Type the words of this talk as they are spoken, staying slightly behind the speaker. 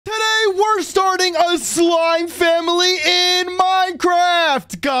making a slime family in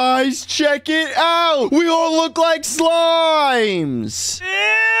Minecraft. Guys, check it out. We all look like slimes.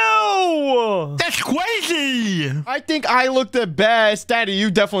 Ew! That's crazy. I think I look the best. Daddy,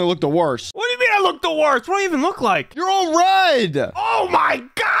 you definitely look the worst. What do you mean I look the worst? What do I even look like? You're all red. Oh my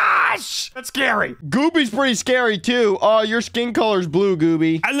gosh! That's scary. Gooby's pretty scary, too. Your skin color's blue,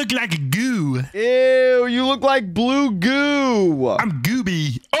 Gooby. I look like goo. Ew, you look like blue goo. I'm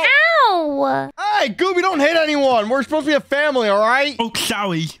Gooby. Oh, Ow! Hey, Gooby, don't hit anyone. We're supposed to be a family, all right? oh,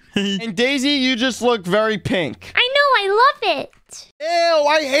 sorry. And Daisy, you just look very pink. I know, I love it. Ew,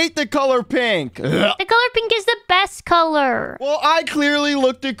 I hate the color pink. The color pink is the best color. Well, I clearly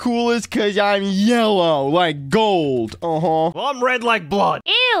look the coolest because I'm yellow, like gold. Uh-huh. Well, I'm red like blood.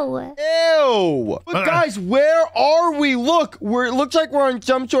 Ew. Ew. But guys, where are we? Look, it looks like we're on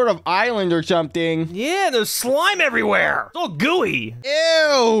some sort of island or something. Yeah, there's slime everywhere. It's all gooey.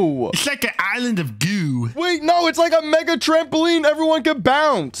 Ew. It's like an island of goo. Wait, no, it's like a mega trampoline. Everyone can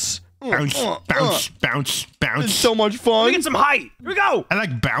bounce. Bounce, bounce, bounce, It's bounce. so much Let fun. me get some height. Here we go. I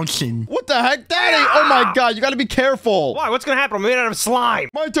like bouncing. What the heck, Daddy? Oh my God, you gotta be careful. Why? What's gonna happen? I'm made out of slime.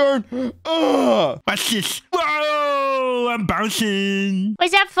 My turn. Ugh. Watch this. Whoa, I'm bouncing.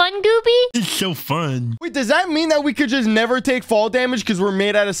 Was that fun, Gooby? It's so fun. Wait, does that mean that we could just never take fall damage because we're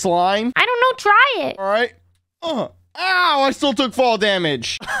made out of slime? I don't know, try it. All right. Ow, I still took fall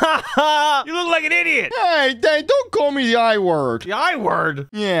damage. You look like an idiot. Hey, Dad, don't call me the I word. The I word.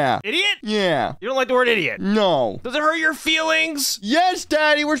 Yeah. Idiot? Yeah. You don't like the word idiot. No. Does it hurt your feelings? Yes,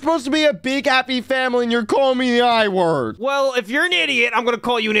 Daddy, we're supposed to be a big, happy family, and you're calling me the I word. Well, if you're an idiot, I'm gonna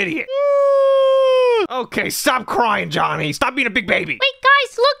call you an idiot. Okay, stop crying, Johnny. Stop being a big baby. Wait,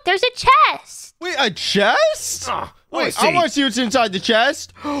 guys, look, there's a chest. Wait, a chest? Wait, I want to see what's inside the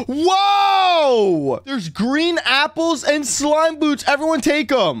chest. Whoa! There's green apples and slime boots. Everyone take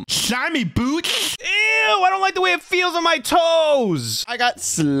them. Slimy boots. Ew, I don't like the way it feels on my toes. I got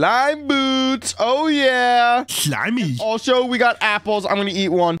slime boots. Oh, yeah. Slimy. Also, we got apples. I'm going to eat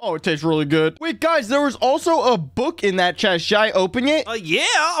one. Oh, it tastes really good. Wait, guys, there was also a book in that chest. Should I open it? Yeah,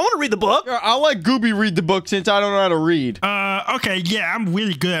 I want to read the book. Here, I'll let Gooby read the book since I don't know how to read. Okay, yeah, I'm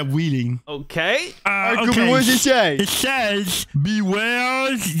really good at reading. Okay. All right, Gooby, what does it say? It says,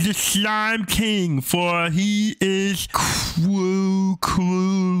 beware the slime king, for he is cruel.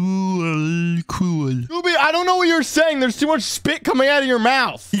 Gooby, I don't know what you're saying. There's too much spit coming out of your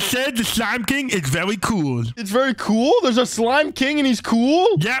mouth. He said the slime king is very cool. It's very cool? There's a slime king and he's cool?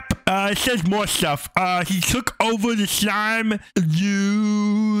 Yep, it says more stuff. He took over the slime.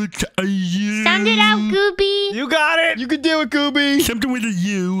 Sound it out, Gooby. You got it. You can do it, Gooby. Something with a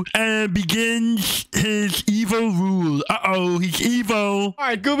U, and begins his evil rule. Uh-oh, he's evil. All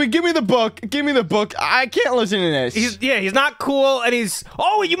right, Gooby, give me the book. Give me the book. I can't listen to this. He's not cool, and he's...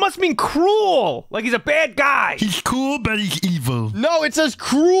 Oh, you must mean cruel. Like he's a bad guy. He's cool, but he's evil. No, it says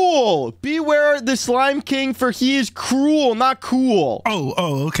cruel. Beware the slime king, for he is cruel, not cool.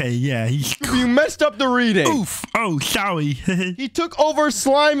 Oh, okay, yeah, he's You messed up the reading. Oof. Oh, sorry. He took over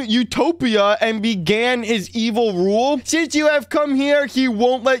slime utopia and began his evil rule. Since you have come here, he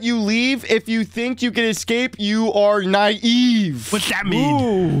won't let you leave. If you think you can escape, you are naive. What's that mean?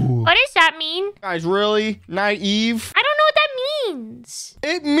 Ooh. What does that mean? Guys, really? Naive? I don't know what that means.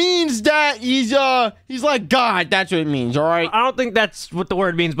 It means that he's like God. That's what it means, all right? I don't think that's what the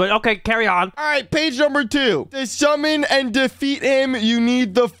word means, but okay, carry on. All right, page number 2. To summon and defeat him, you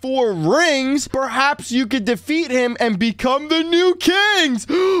need the 4 rings. Perhaps you could defeat him and become the new kings.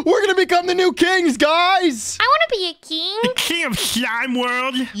 We're going to become the new kings, guys. I want to be a king. King of Slime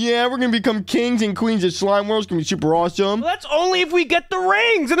World. Yeah, we're going to become kings and queens of Slime World. It's going to be super awesome. Well, that's only if we get the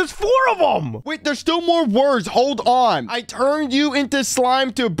rings, and there's 4 of them. Wait, there's still more words. Hold on. I turned you into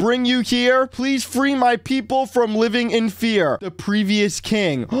slime to bring you here. Please free my people from living in fear. The previous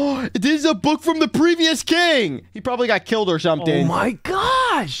king. This is a book from the previous king. He probably got killed or something. Oh my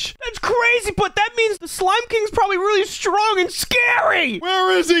gosh. That's crazy, but that means the Slime King's probably really strong and scary.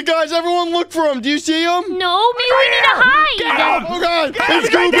 Where is he, guys? Everyone look for him. Do you see him? No, maybe we need to hide. Oh, God. Get It's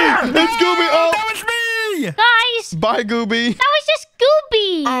him right Gooby. there. It's Gooby. Oh, That was me. Guys, bye, Gooby. that was just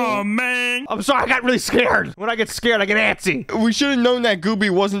Gooby. Oh, man. I'm sorry, I got really scared. When I get scared, I get antsy. We should have known that Gooby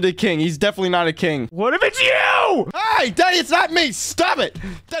wasn't a king. He's definitely not a king. What if it's you? Hey, Daddy, it's not me. Stop it.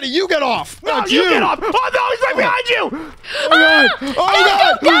 Daddy, you get off. No, Not you get off. Oh, no, he's right behind you. Oh, God.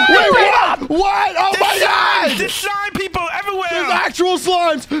 Oh, God. Wait, what? Oh, my God. There's slime people everywhere. There's actual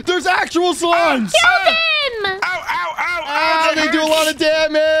slimes. There's actual slimes. Kill them. Ow, ow, ow, Ah, ow. they do a lot of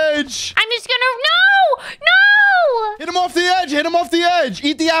damage. I'm just gonna... No! Hit him off the edge. Hit him off the edge.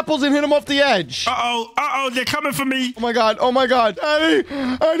 Eat the apples and hit him off the edge. Uh-oh, they're coming for me. Oh my god. Daddy,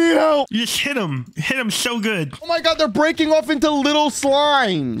 I need help. You just hit him. Hit him so good. Oh my god, they're breaking off into little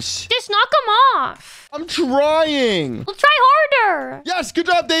slimes. Just knock them off. I'm trying. We'll try harder. Yes, good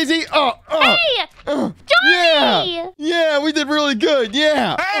job, Daisy. Hey, Johnny. Yeah, we did really good.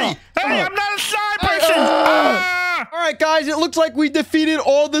 Yeah. Hey, I'm not a slime person. All right, guys, it looks like we defeated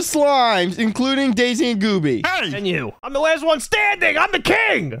all the slimes, including Daisy and Gooby. Hey. And you. I'm the last one standing. I'm the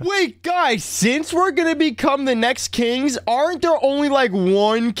king. Wait, guys, since we're going to become the next kings, aren't there only like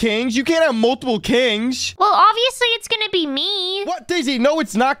one kings? You can't have multiple kings. Well, obviously it's gonna be me. What, Daisy? No,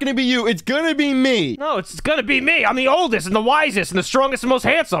 it's not going to be you. It's going to be me. No, it's gonna be me. I'm the oldest and the wisest and the strongest and most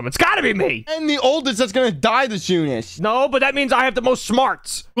handsome. It's gotta be me. And the oldest that's going to die the soonest. No, but that means I have the most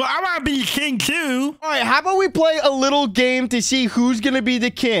smarts. Well, I want to be king too. All right, how about we play a little game to see who's going to be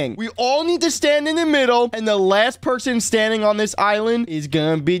the king? We all need to stand in the middle, and the last person standing on this island is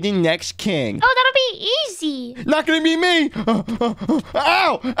going to be the next king. Oh, that'll be easy. Not going to be me.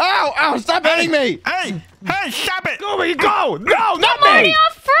 Ow, stop hitting me. Hey, stop it. Gooby, go. No, not Marty me.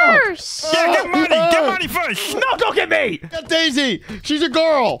 off first. Yeah, get Marty first. No, don't get me. Get Daisy. She's a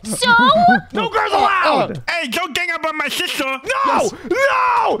girl. So? No girls allowed. Hey, don't gang up on my sister. No,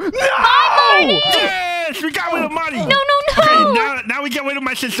 no. Yes, we got rid of Marty. No. Okay, now we get rid of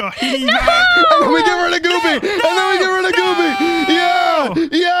my sister. And then we get rid of Gooby.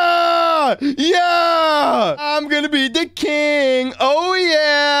 Yeah. I'm going to be the king. Oh,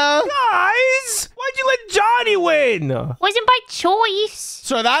 yeah. Guys, why'd you let Johnny win? Wasn't by choice.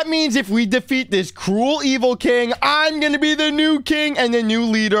 So that means if we defeat this cruel, evil king, I'm going to be the new king and the new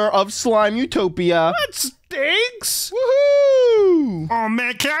leader of Slime Utopia. That stinks. Woohoo! Oh,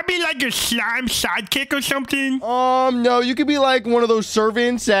 man, can I be like your slime sidekick or something? No, you could be like one of those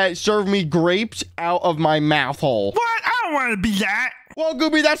servants that serve me grapes out of my mouth hole. What? I don't want to be that. Well,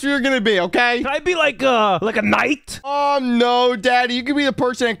 Gooby, that's what you're gonna be, okay? Can I be like a knight? No, Daddy. You could be the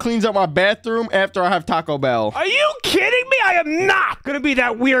person that cleans up my bathroom after I have Taco Bell. Are you kidding me? I am not gonna be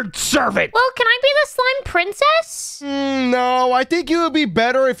that weird servant. Well, can I be the slime princess? No, I think you would be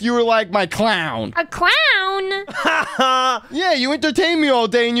better if you were like my clown. A clown? Yeah, you entertain me all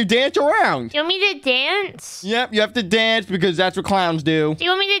day and you dance around. Do you want me to dance? Yep, you have to dance because that's what clowns do. Do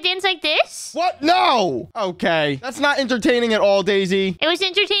you want me to dance like this? What? No! Okay, that's not entertaining at all, Daisy. It was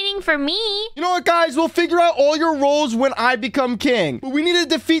entertaining for me. You know what, guys? We'll figure out all your roles when I become king. But we need to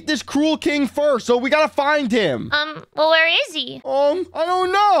defeat this cruel king first, so we gotta find him. Well, where is he? I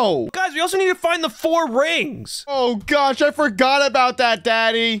don't know. Guys, we also need to find the 4 rings. Oh, gosh, I forgot about that,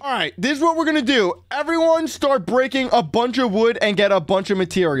 Daddy. All right, this is what we're gonna do. Everyone start breaking a bunch of wood and get a bunch of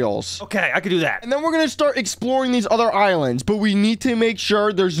materials. Okay, I can do that. And then we're gonna start exploring these other islands, but we need to make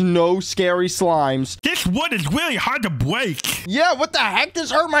sure there's no scary slimes. This wood is really hard to break. Yeah, what the heck?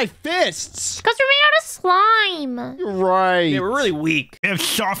 This hurt my fists. Because we're made out of slime. You're right. Yeah, we're really weak. They have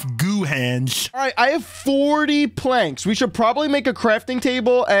soft goo hands. All right, I have 40 planks. We should probably make a crafting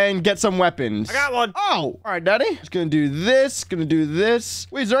table and get some weapons. I got one. Oh, all right, Daddy. Just gonna do this, gonna do this.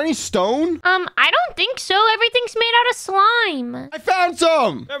 Wait, is there any stone? I don't think so. Everything's made out of slime. I found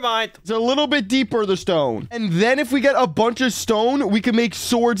some. Never mind. It's a little bit deeper, the stone. And then if we get a bunch of stone, we can make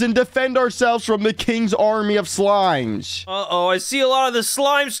swords and defend ourselves from the king's army of slimes. Uh-oh, I see a lot of the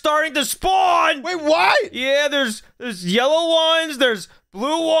slime starting to spawn. Wait, what? Yeah, there's yellow ones, there's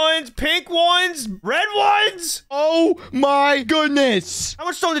blue ones, pink ones, red ones. Oh my goodness. How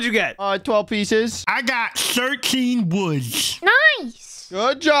much stone did you get? 12 pieces. I got 13 woods. Nice.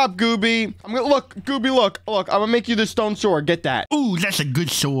 Good job, Gooby. Look, Gooby, look. I'm gonna make you the stone sword. Get that. Ooh, that's a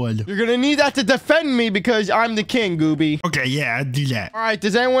good sword. You're gonna need that to defend me because I'm the king, Gooby. Okay, yeah, I'll do that. All right,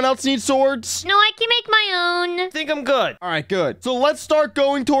 does anyone else need swords? No, I can make my own. I think I'm good. All right, good. So let's start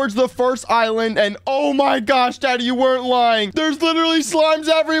going towards the first island. And oh my gosh, Daddy, you weren't lying. There's literally slimes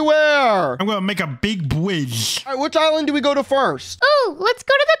everywhere. I'm gonna make a big bridge. All right, which island do we go to first? Ooh, let's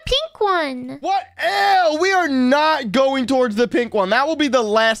go to the pink one. What? Ew, we are not going towards the pink one. That will be the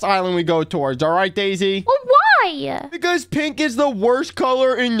last island we go towards. All right, Daisy? Well, why? Because pink is the worst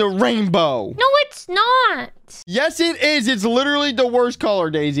color in the rainbow. No, it's not. Yes, it is. It's literally the worst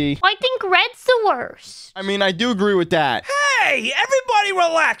color, Daisy. I think red's the worst. I mean, I do agree with that. Hey, everybody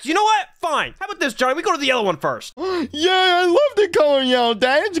relax. You know what? Fine. How about this, Johnny? We go to the yellow one first. Yeah, I love the color yellow,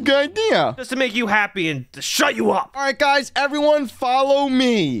 Dad. It's a good idea. Just to make you happy and to shut you up. All right, guys, everyone follow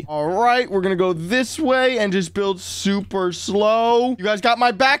me. All right, we're going to go this way and just build super slow. You guys got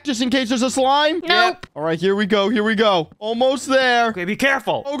my back just in case there's a slime? Nope. Yep. All right, here we go. Almost there. Okay, be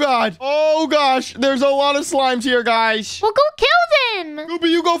careful. Oh, God. Oh, gosh. There's a lot of slimes here, guys. Well, go kill him. Gooby,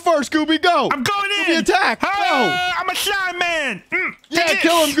 you go first. Gooby, go. I'm going in. Gooby, attack. Go. I'm a slime man. Yeah, Take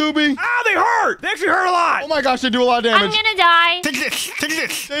kill him, this. Gooby. Ow, they hurt. They actually hurt a lot. Oh my gosh, they do a lot of I'm damage. gonna die. Take this. Take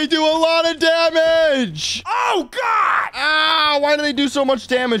this. They do a lot of damage. Oh, God. Ah, why do they do so much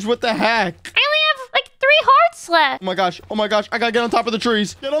damage? What the heck? I only have like 3 hearts left. Oh my gosh. Oh my gosh. I gotta get on top of the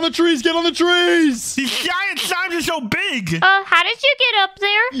trees. Get on the trees. Get on the trees. These giant slimes are so big. How did you get up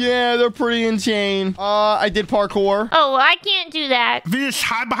there? Yeah, they're pretty insane. I did parkour. Oh, I can't do that. If you just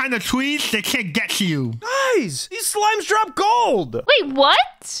hide behind the trees, they can't get to you. Guys, these slimes drop gold. Wait,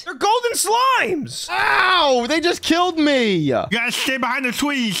 what? They're golden slimes. Ow! They just killed me. You gotta stay behind the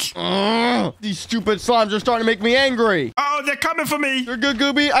trees. These stupid slimes are starting to make me angry. Oh, they're coming for me. You're good,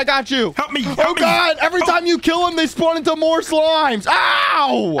 Gooby. I got you. Help me. Oh Help me. God! Every time you kill them, they spawn into more slimes. At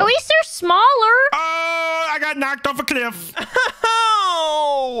Ow! least they're smaller. Oh, I got knocked off a cliff.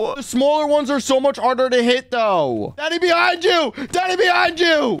 Oh. The smaller ones are so much harder to hit, though. Daddy, behind you! Daddy, behind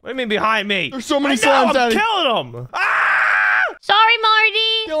you! What do you mean behind me? There's so many I know, slimes, I'm Daddy. killing them. Ah! Sorry,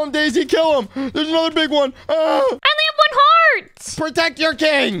 Marty. Kill him, Daisy. Kill him. There's another big one. I only have 1 heart. Protect your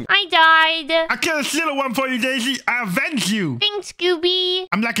king. I died. I killed a little one for you, Daisy. I avenge you. Thanks, Gooby.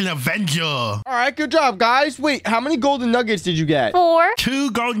 I'm like an avenger. All right, good job, guys. Wait, how many golden nuggets did you get? 4.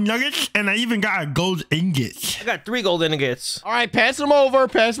 2 gold nuggets, and I even got a gold ingot. I got 3 gold ingots. All right, pass them over.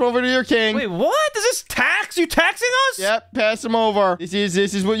 Pass them over to your king. Wait, what? Is this tax? You taxing us? Yep, pass them over. This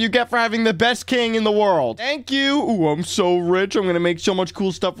is what you get for having the best king in the world. Thank you. Ooh, I'm so rich. I'm gonna make so much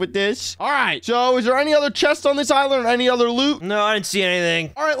cool stuff with this. All right. So, is there any other chests on this island or any other loot? No, I didn't see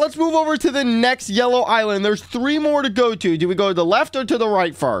anything. All right, let's move over to the next yellow island. There's 3 more to go to. Do we go to the left or to the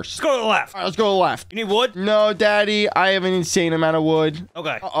right first? Let's go to the left. All right, let's go to the left. You need wood? No, Daddy, I have an insane amount of wood.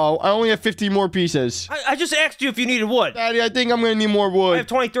 Okay. Uh-oh, I only have 50 more pieces. I just asked you if you needed wood. Daddy, I think I'm gonna need more wood. I have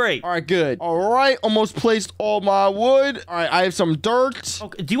 23. All right, good. All right, almost placed all my wood. All right, I have some dirt.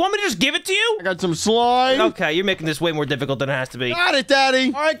 Okay. Do you want me to just give it to you? I got some slime. Okay, you're making this way more difficult than it has to be. Got it,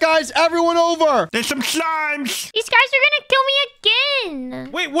 Daddy. All right, guys, everyone over. There's some slimes. These guys are gonna kill me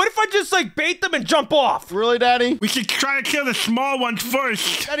again. Wait, what if I just like bait them and jump off? Really, Daddy? We should try to kill the small ones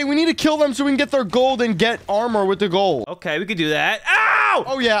first. Daddy, we need to kill them so we can get their gold and get armor with the gold. Okay, we could do that. Ow!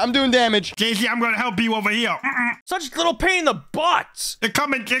 Oh, yeah, I'm doing damage. Daisy, I'm gonna help you over here. Such little pain in the butt. They're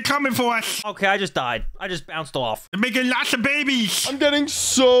coming for us. Okay, I just died. I just bounced off. They're making lots of babies. I'm getting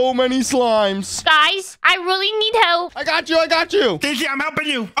so many slimes. Guys, I really need help. I got you, I got you. Daisy, I'm helping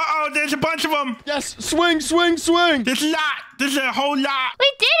you. Uh-oh, there's a bunch of them. Yes, swing, swing, swing. There's a lot. There's a whole lot.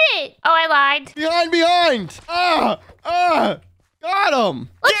 We did it. Oh, I lied. Behind. Got him.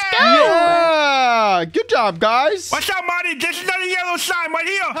 Let's Yeah. go. Yeah, good job, guys. Watch out, Marty. There's another yellow slime right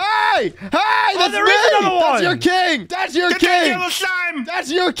here. Hey, that's there me. is another That's one. your king. That's your Get that king. yellow slime.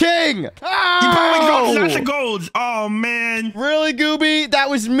 That's your king. You probably got lots of Oh. golds. Oh, man. Really, Gooby? That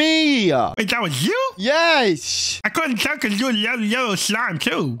was me. Wait, that was you? Yes. I couldn't tell because you're yellow slime,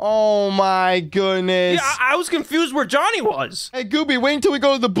 too. Oh, my goodness. Yeah, I was confused where Johnny was. Hey, Gooby, wait until we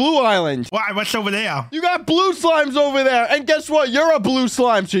go to the blue island. Why? What's over there? You got blue slimes over there. And guess what? You're a blue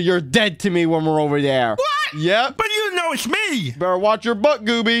slime, so you're dead to me when we're over there. What? Yep. But you know it's me. Better watch your butt,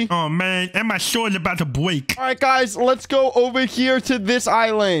 Gooby. Oh, man. And my sword's about to break. All right, guys, let's go over here to this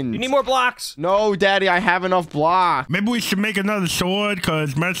island. You need more blocks? No, Daddy, I have enough block. Maybe we should make another sword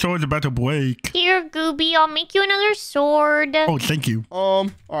because my sword's about to break. Here, Gooby, I'll make you another sword. Oh, thank you. All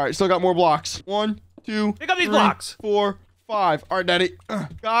right, still got more blocks. 1, 2, Pick up these 3, blocks. 4, 5. All right, Daddy.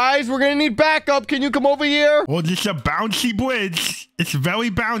 Guys, we're gonna need backup. Can you come over here? Oh, this is a bouncy bridge. It's very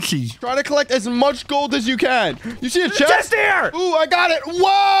bouncy. Try to collect as much gold as you can. You see a chest? Chest here! Ooh, I got it.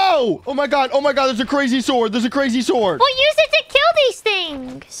 Whoa! Oh my god, there's a crazy sword. There's a crazy sword. We'll use it to kill these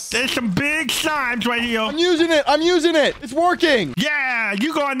things. There's some big slimes right here. I'm using it. It's working. Yeah,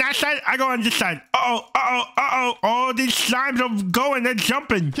 you go on that side, I go on this side. Uh-oh. Oh, these slimes are going, they're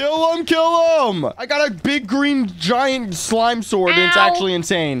jumping. Kill him. I got a big green giant slime sword, and it's Ow. actually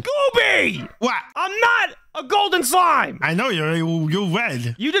insane. Gooby! What? I'm not a golden slime! I know you're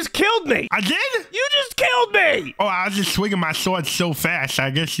red. You just killed me! I did? You just killed me! Oh, I was just swinging my sword so fast. I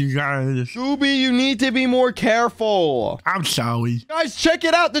guess you gotta... Gooby, you need to be more careful. I'm sorry. Guys, check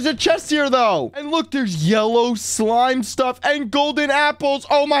it out. There's a chest here, though. And look, there's yellow slime stuff and golden apples.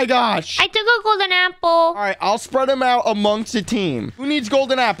 Oh, my gosh. I took a golden apple. All right, I'll spread them out amongst the team. Who needs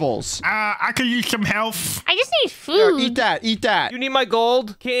golden apples? I could use some health. I just need Here, food. eat that. You need my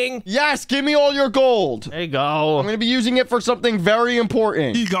gold, King? Yes, give me all your gold. There There you go. I'm going to be using it for something very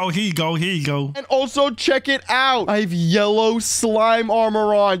important. Here you go, here you go, here you go. And also, check it out. I have yellow slime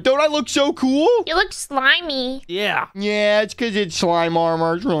armor on. Don't I look so cool? You look slimy. Yeah. Yeah, it's because it's slime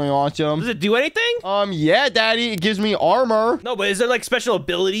armor. It's really awesome. Does it do anything? Yeah, Daddy. It gives me armor. No, but is there like special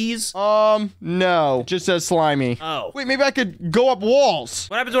abilities? No. Just says slimy. Oh. Wait, maybe I could go up walls.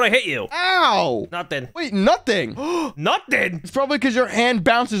 What happens when I hit you? Ow. Nothing. Wait, nothing. Nothing? It's probably because your hand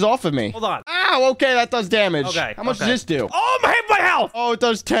bounces off of me. Hold on. Ow, okay, that does damage. Okay. How much does this do? Oh, I'm half my health. Oh, it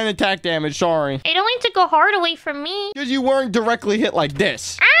does 10 attack damage. Sorry. I don't need to go hard away from me. Because you weren't directly hit like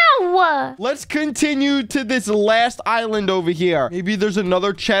this. Ow! Let's continue to this last island over here. Maybe there's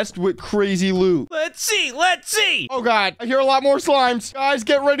another chest with crazy loot. Let's see. Let's see. Oh, God. I hear a lot more slimes. Guys,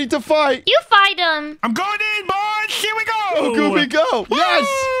 get ready to fight. You fight him. I'm going in, boys. Here we go. Oh, Gooby, go. Yes.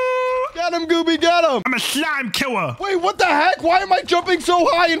 Get him, Gooby, get him. I'm a slime killer. Wait, what the heck? Why am I jumping so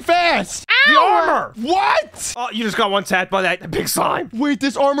high and fast? The armor. What? Oh, you just got one tapped by that big slime. Wait,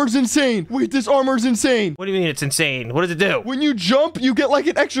 this armor's insane. Wait, this armor's insane. What do you mean it's insane? What does it do? When you jump, you get like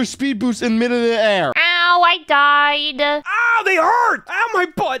an extra speed boost in mid of the air. Ow, I died. Ow, they hurt. Ow, my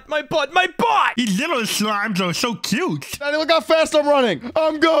butt, my butt, my butt. These little slimes are so cute. Daddy, look how fast I'm running.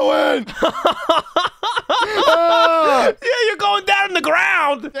 I'm going. Yeah, you're going down in the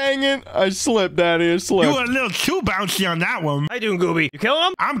ground. Dang it. I slipped, Daddy. I slipped. You were a little too bouncy on that one. How you doing, Gooby? You killing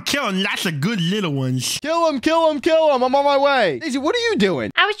him? I'm killing lots of good little ones. Kill him, kill him, kill him. I'm on my way. Daisy, what are you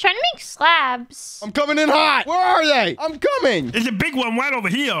doing? I was trying to make slabs. I'm coming in hot. Where are they? I'm coming. There's a big one right over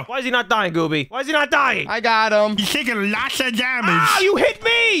here. Why is he not dying, Gooby? Why is he not dying? I got him. He's taking lots of damage. Ah, you hit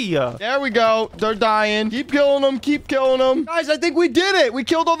me. There we go. They're dying. Keep killing them. Keep killing them. Guys, I think we did it. We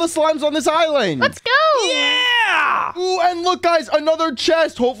killed all the slimes on this island. Let's go. Yeah. Ooh, and look, guys, another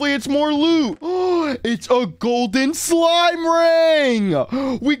chest. Hopefully it's more loot. It's a golden slime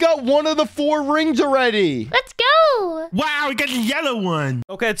ring. We got one of the 4 rings already. Let's go. Wow, we got the yellow one.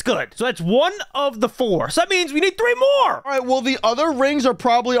 Okay, it's good. So that's one of the 4. So that means we need 3 more. All right, well, the other rings are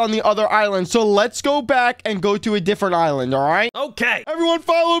probably on the other island. So let's go back and go to a different island, all right? Okay. Everyone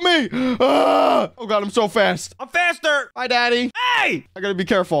follow me. Oh, God, I'm so fast. I'm faster. Hi, Daddy. Hey. I gotta be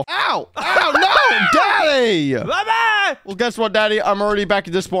careful. Ow! Ow, no! Daddy! Bye-bye. Well, guess what, Daddy? I'm already back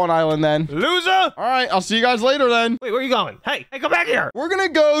at this spawn island then. Loser. All right, I'll see you guys later then. Wait, where are you going? Hey, come back here. We're gonna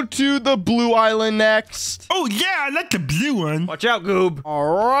go to the blue island next. Oh, yeah, I like the blue one. Watch out, Goob.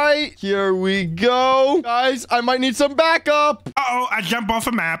 All right, here we go. Guys, I might need some backup. Uh-oh, I jump off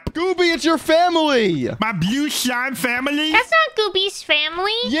a map. Gooby, it's your family. My blue slime family? That's not Gooby's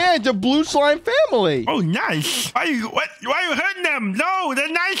family. Yeah, the blue slime family. Oh, nice. Why are you hurting them? No,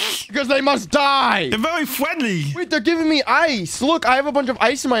 they're nice. Because they must die. They're very friendly. Wait, they're giving me ice. Look, I have a bunch of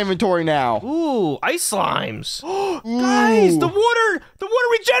ice in my inventory now. Ooh, ice slimes. Ooh. Guys, the water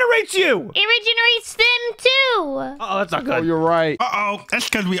regenerates you. It regenerates them too. Oh, that's not Oh, good. you're right. Uh-oh, that's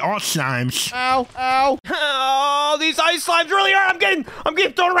because we are slimes. Ow, ow. Oh, these ice slimes really hurt. I'm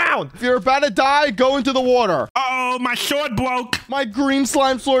getting thrown around. If you're about to die, go into the water. Uh-oh, my sword broke. My green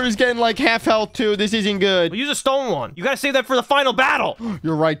slime sword is getting like half health too. This isn't good. Well, use a stone one. You gotta save that for the final battle.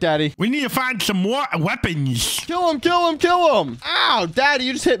 You're right, Daddy. We need to find some more weapons. Kill him, kill him, kill him. Ow, Daddy,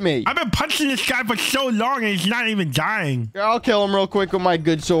 you just hit me. I've been punching this guy for so long and he's not even dying. Here, I'll kill him real quick with my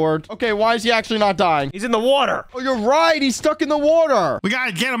good sword. Okay, why is he actually not dying? He's in the water. Oh, you're right. He's stuck in the water. We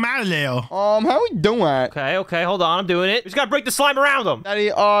gotta get him out of there. How we doing? Okay, hold on. I'm doing it. We just gotta break the slime around him.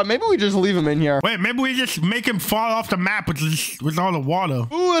 Daddy, maybe we just leave him in here. Wait, maybe we just make him fall off the map with all the water.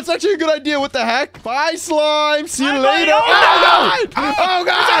 Ooh, that's actually a good idea. What the heck? Bye, slime. See you Bye, later. buddy. Oh, God. Oh,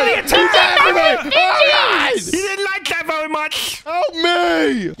 God. only a He's after me. Oh, God. He didn't like that very much. Help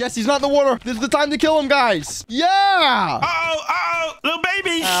me. Yes, he's not in the water. This is the time to kill him, guys. Yeah. Uh-oh, little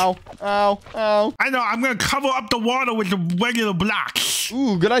baby. Ow, ow, ow. I know, I'm gonna cover up the water with the regular blocks.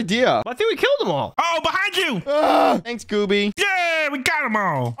 Ooh, good idea. I think we killed them all. Oh, behind you. Thanks, Gooby. Yeah, we got them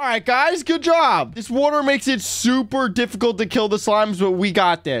all. All right, guys, good job. This water makes it super difficult to kill the slimes, but we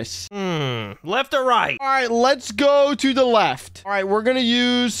got this. Left or right? All right, let's go to the left. All right, we're going to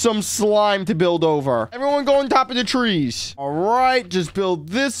use some slime to build over. Everyone go on top of the trees. All right, just build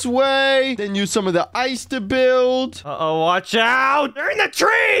this way. Then use some of the ice to build. Uh-oh, watch out. They're in the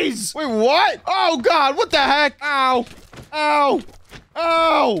trees. Wait, what? Oh, God, what the heck? Ow. Ow. Ow.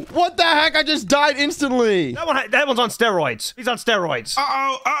 Oh, what the heck? I just died instantly. That one's on steroids. He's on steroids.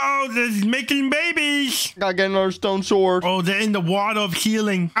 Uh-oh, they're making babies. Gotta get another stone sword. Oh, they're in the water of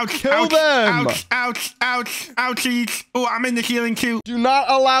healing. Ouch, Kill them. Ouchies. Oh, I'm in the healing too. Do not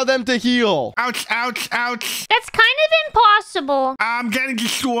allow them to heal. Ouch. That's kind of impossible. I'm getting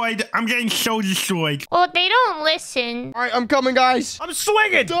destroyed. I'm getting so destroyed. Well, they don't listen. All right, I'm coming, guys. I'm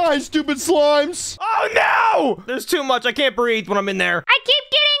swinging. Die, stupid slimes. Oh, no. There's too much. I can't breathe when I'm in there. I keep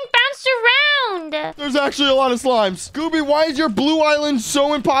getting bounced around. There's actually a lot of slimes. Gooby, why is your blue island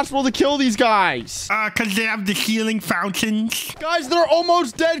so impossible to kill these guys? Because they have the healing fountains. Guys, they're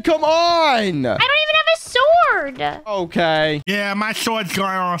almost dead. Come on. I don't even have a sword. Okay. Yeah, my sword's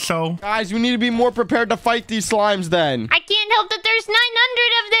gone also. Guys, we need to be more prepared to fight these slimes then. I can't help that there's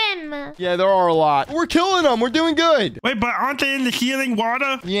 900 of them. Yeah, there are a lot. We're killing them. We're doing good. Wait, but aren't they in the healing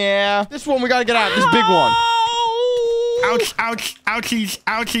water? Yeah. This one, we gotta get out. This big one. Ouchies.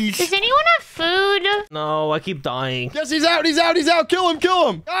 Does anyone have food? No, I keep dying. Yes, he's out. Kill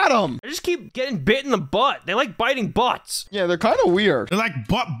him. Got him. I just keep getting bit in the butt. They like biting butts. Yeah, they're kind of weird. They're like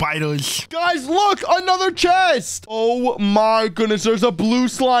butt biters. Guys, look, another chest. Oh my goodness, there's a blue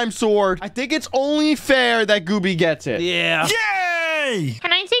slime sword. I think it's only fair that Gooby gets it. Yeah. Yay!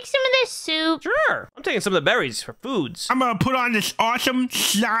 Can I take some of this soup? Sure. I'm taking some of the berries for foods. I'm gonna put on this awesome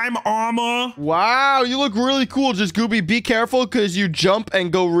slime armor. Wow, you look really cool. Just Gooby, be careful because you jump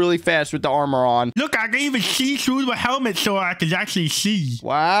and go really fast with the armor on. Look, I can even see through the helmet so I can actually see.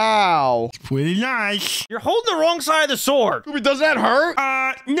 Wow. Pretty nice. You're holding the wrong side of the sword. Gooby, does that hurt?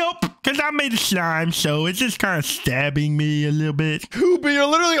 Nope. Because I made a slime, so it's just kind of stabbing me a little bit. Gooby, you're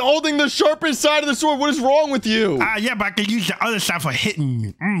literally holding the sharpest side of the sword. What is wrong with you? Yeah, but I can use the other side for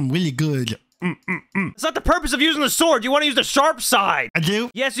hitting. Really good. It's not the purpose of using the sword. You want to use the sharp side. I do?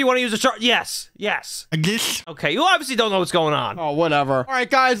 Yes, you want to use the sharp. Yes. I guess. Okay, you obviously don't know what's going on. Oh, whatever. All right,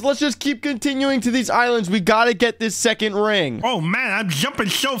 guys, let's just keep continuing to these islands. We gotta get this second ring. Oh, man, I'm jumping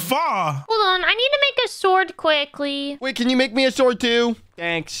so far. Hold on, I need to make a sword quickly. Wait, can you make me a sword too?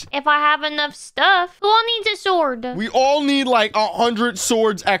 Thanks. If I have enough stuff. Who all needs a sword? We all need like 100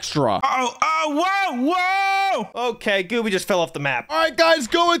 swords extra. Whoa. Okay, Gooby just fell off the map. All right, guys,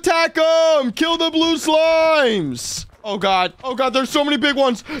 go attack them. Kill the blue slimes. Oh, God. There's so many big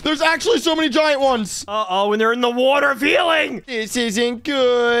ones. There's actually so many giant ones. Uh-oh, and they're in the water of healing. This isn't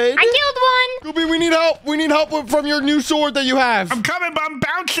good. I killed one. Gooby, we need help. We need help from your new sword that you have. I'm coming, but I'm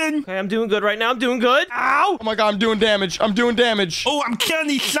bouncing. Okay, I'm doing good right now. I'm doing good. Ow. Oh, my God, I'm doing damage. Oh, I'm killing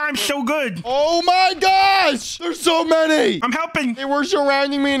these slimes so good. Oh, my gosh. There's so many. I'm helping. They were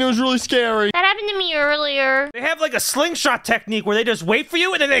surrounding me, and it was really scary. That happened to me earlier. They have like a slingshot technique where they just wait for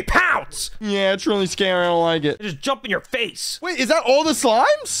you and then they pounce. Yeah, it's really scary. I don't like it. They just jump in your face. Wait, is that all the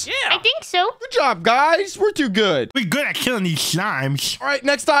slimes? Yeah. I think so. Good job, guys. We're too good. We're good at killing these slimes. All right,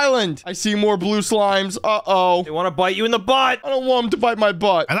 next island. I see more blue slimes. Uh-oh. They want to bite you in the butt. I don't want them to bite my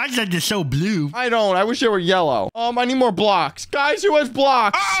butt. I like that they're so blue. I don't. I wish they were yellow. I need more blocks. Guys, who has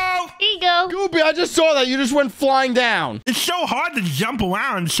blocks? Uh-oh! Here you go. Gooby, I just saw that. You just went flying down. It's so hard to jump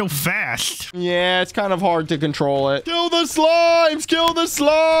around so fast. Yeah, it's kind of hard to control it. Kill the slimes! Kill the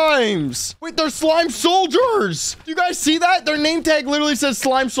slimes! Wait, they're slime soldiers! Do you guys see that? Their name tag literally says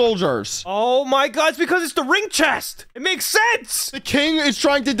slime soldiers. Oh my God, it's because it's the ring chest. It makes sense. The king is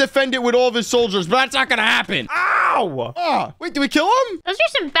trying to defend it with all of his soldiers, but that's not gonna happen. Ow! Wait, did we kill him? Those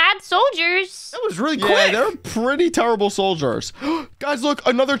are some bad soldiers. That was really Yeah, quick. they're pretty terrible soldiers. Guys, look,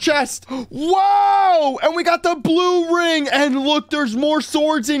 another chest. Whoa! And we got the blue ring. And look, there's more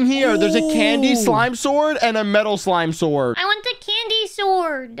swords in here. There's a candy slime sword and a metal slime sword. I want the candy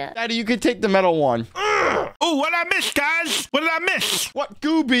sword. Daddy, you could take the metal one. Oh, what did I miss, guys? What did I miss? What,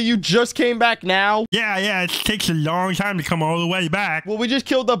 Gooby? You just came back now? Yeah, it takes a long time to come all the way back. Well, we just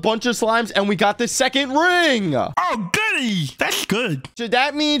killed a bunch of slimes and we got the second ring. Oh, goody. That's good. So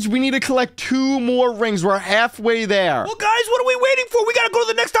that means we need to collect 2 more rings. We're halfway there. Well, guys, what are we waiting for? We gotta go to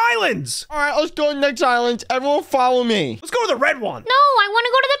the next islands. All right, let's go to the next island. Everyone follow me. Let's go to the red one. No, I want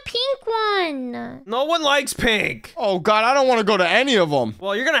to go to the pink one. No one likes pink. Oh, God, I don't want to go to any of them.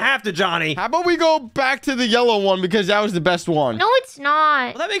 Well, you're gonna have to, Johnny. How about we go back to the yellow one because that was the best one? No, it's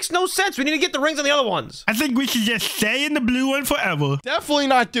not. Well, that makes no sense. We need to get the rings on the other ones. I think we should just stay in the blue one forever. Definitely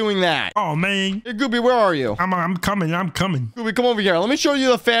not doing that. Oh, man. Hey, Gooby, where are you? I'm coming. Gooby, come over here. Let me show you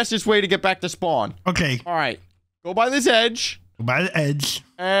the fastest way to get back to spawn. Okay. All right. Go by this edge. By the edge.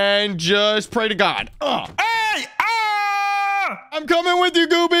 And just pray to God. Hey! Ah! I'm coming with you,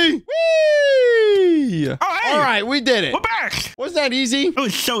 Gooby. Whee! Oh, hey! All right, we did it. We're back. Wasn't that easy? It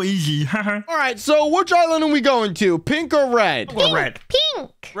was so easy. All right, so which island are we going to? Pink or red? Go red.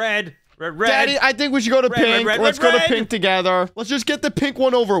 Pink. Red. Red. Daddy, I think we should go to pink. Let's go to pink together. Let's just get the pink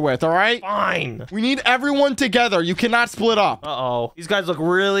one over with, all right? Fine. We need everyone together. You cannot split up. Uh-oh. These guys look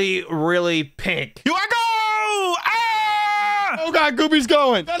really, really pink. Here I go! Ah! Oh, God, Gooby's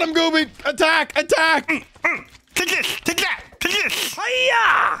going. Get him, Gooby. Attack, attack. Take this, take that, take this.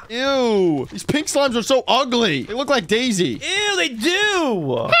 Hiya! Ew. These pink slimes are so ugly. They look like Daisy. Ew, they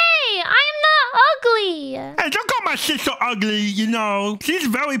do. Hey, I'm not ugly. Hey, don't call my sister ugly, you know. She's a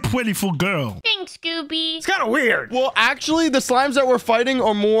very prettiful girl. Thanks, Gooby. It's kind of weird. Well, actually, the slimes that we're fighting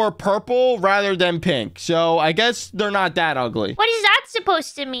are more purple rather than pink. So I guess they're not that ugly. What is that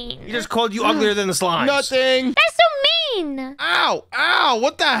supposed to mean? He just called you uglier than the slimes. Nothing. That's so mean. Ow, ow,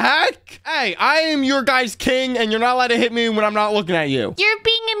 what the heck? Hey, I am your guy's king, and you're not allowed to hit me when I'm not looking at you. You're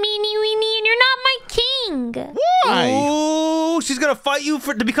being a meanie weenie and you're not my king. Why? Ooh, she's gonna fight you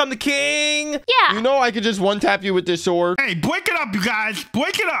to become the king. Yeah. You know I could just one-tap you with this sword. Hey, break it up, you guys.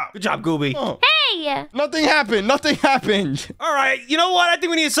 Break it up. Good job, Gooby. Oh, Hey. nothing happened. Nothing happened. All right, you know what? I think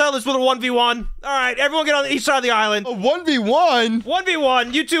we need to settle this with a 1v1. All right, everyone get on each side of the island. A 1v1?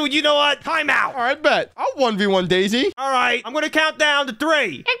 1v1. You two, you know what? Time out. All right, bet. I'll 1v1 Daisy. All right, I'm gonna count down to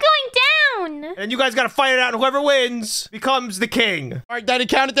 3. You're going down. And you guys gotta fight it out, and whoever wins becomes the king. All right, Daddy,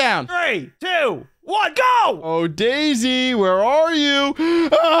 count it down. 3, 2, 1, go! Oh, Daisy, where are you?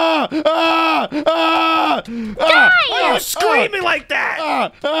 Ah! Ah! Ah! Ah! Why are you screaming like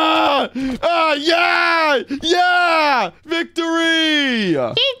that? Yeah! Yeah! Victory!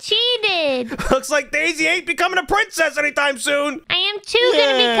 He cheated. Looks like Daisy ain't becoming a princess anytime soon. I am too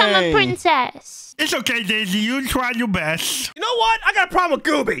gonna become a Yay. princess. It's okay, Daisy. You tried your best. You know what? I got a problem with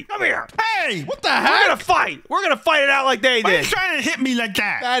Gooby. Come here. Hey! What the We're heck? gonna fight. We're gonna fight it out like they Why are you did. trying to hit me like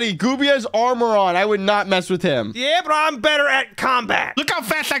that? Daddy, Gooby has armor on. I would not mess with him. Yeah, but I'm better at combat. Look how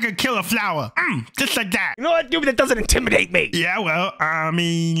fast I can kill a flower. Just like that. You know what, Gooby? That doesn't intimidate me. Yeah, well, I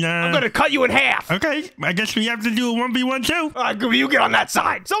mean, I'm gonna cut you in half. Okay, I guess we have to do a 1v1 too. All right, Gooby, you get on that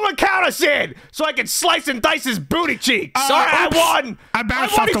side. Someone count us in so I can slice and dice his booty cheeks. All right, oops. I won. I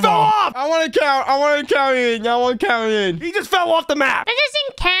bounced won. off He the fell wall. off. I want to count. I want to count in. I want to count in. He just fell off the map. That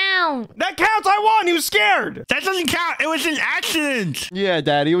doesn't count. That counts. I won. He was scared. That doesn't count. It was an accident. Yeah,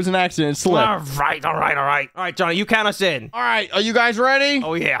 Daddy, it was an accident. Slip. All right, all right, all right. All right, Johnny, you count us in. All right, are you guys ready?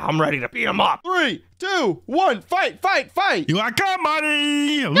 Oh, yeah, I'm ready to beat him up. 3, 2, 1, fight, fight, fight. You are come,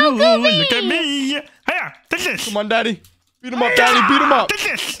 Marty. Ooh, Gooby. look at me. Hey, take this. Come on, Daddy. Beat him up, Daddy. Beat him up. Take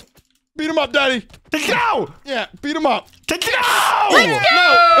this. Beat him up, Daddy. Take this. No! Yeah, beat him up. Take this. No.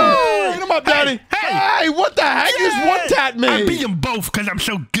 Beat him up, Daddy. Hey. Hey, what the heck? You just one-tapped me. I beat them both because I'm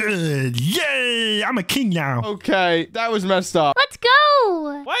so good. Yay, I'm a king now. Okay, that was messed up. Let's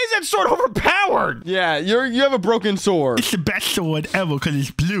go. Why is that sword overpowered? Yeah, you have a broken sword. It's the best sword ever because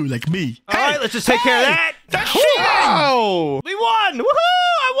it's blue like me. All right, let's just take care of that. That's Woo! cheating. Oh! We won! Woohoo!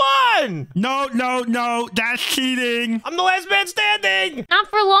 I won! No, that's cheating. I'm the last man standing! Not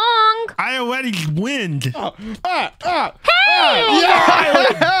for long. I already win. Yeah!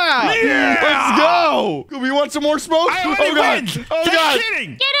 Let's go! Gooby, you want some more smoke? I already win. Oh, That's God!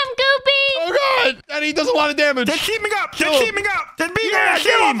 cheating. Get him, Gooby. Oh, God! Daddy does a lot of damage. They're teaming up. They're Kill him. teaming up. They're being Yeah, on a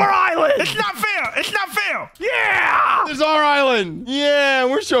get off team. our island! It's not fair. It's not fair. Yeah! This is our island. Yeah,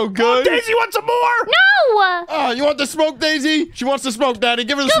 we're so Oh, good. Daisy wants some more? No. Oh, you want the smoke, Daisy? She wants the smoke, Daddy.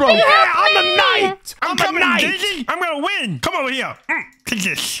 Give her the smoke. Yeah, I'm the me. knight! I'm the coming, knight! Daisy. I'm gonna win. Come over here. Take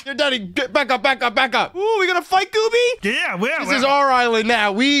this. Here, Daddy, get back up, back up, back up. Ooh, we gonna fight Gooby? Yeah, well. This is our island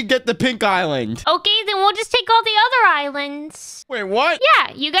now. We get the pink island. Okay, then we'll just take all the other islands. Wait, what?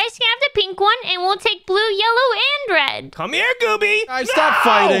 Yeah, you guys can have the pink one, and we'll take blue, yellow, and red. Come here, Gooby! Guys, stop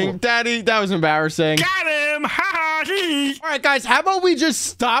fighting. Daddy, that was embarrassing. Got him. Ha ha. All right, guys, how about we just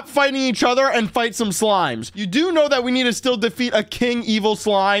stop fighting each other and fight some slimes? You do know that we need to still defeat a king evil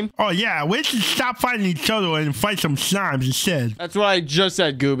slime? Oh, yeah. We should stop fighting each other and fight some slimes instead. That's what I just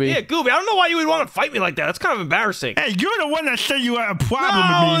said, Gooby. Yeah, Gooby, I don't know why you would want to fight me like that. That's kind of embarrassing. Hey, you're the one that said you had a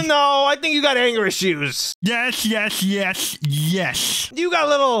problem with me. No, I think you got anger issues. Yes. You got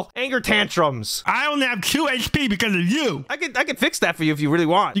little anger tantrums. I only have 2 HP because of you. I could fix that for you if you really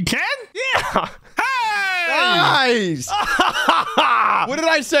want. You can? Yeah. Hey! Nice! What did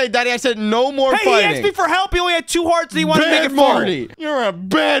I say, Daddy? I said no more Hey, he fighting. asked me for help. He only had 2 hearts and he wanted to make Bad it full. Marty. You're a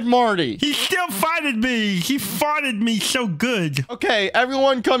bad Marty. He still fighted me. He farted me so good. Okay,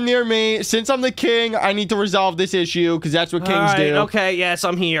 everyone come near me. Since I'm the king, I need to resolve this issue because that's what kings All right, do. okay, yes,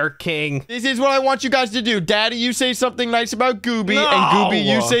 I'm here, king. This is what I want you guys to do. Daddy, you say something nice about Gooby, No. and Gooby,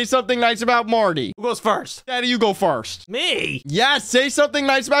 you say something nice about Marty. Who goes first? Daddy, you go first. Me? Yes, say something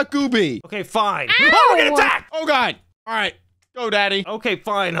nice about Gooby. Okay, fine. Ow. Oh, we're gonna attack! Oh, God. All right. Go, Daddy. Okay,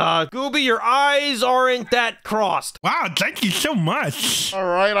 fine. Gooby, your eyes aren't that crossed. Wow, thank you so much. All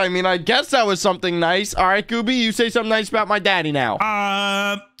right. I mean, I guess that was something nice. All right, Gooby, you say something nice about my daddy now.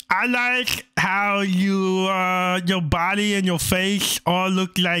 I like how your body and your face all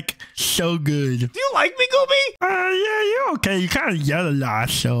look like so good. Do you like me, Gooby? Yeah, you're okay. You kind of yell a lot,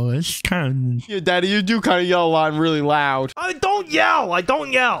 so it's kind of... Yeah, Daddy, you do kind of yell a lot and really loud. I don't yell.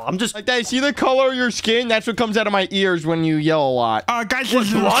 I'm just... Like, Daddy, see the color of your skin? That's what comes out of my ears when you yell a lot. Guys, there's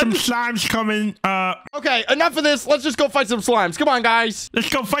some slimes coming. Okay, enough of this. Let's just go fight some slimes. Come on, guys. Let's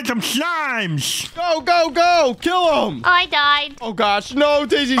go fight some slimes. Go, go, go. Kill them. Oh, I died. Oh, gosh. No,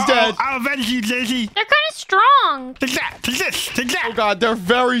 Daisy's dead. I'll avenge you, Daisy. They're kind of strong. Take that. Take this. Take that. Oh, God. They're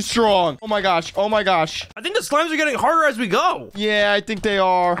very strong. Oh, my gosh. Oh, my gosh. I think the slimes are getting harder as we go. Yeah, I think they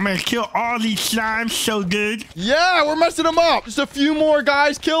are. I'm going to kill all these slimes so good. Yeah, we're messing them up. Just a few more,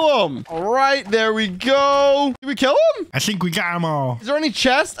 guys. Kill them. All right, there we go. Did we kill them? I think we got them all. Is there any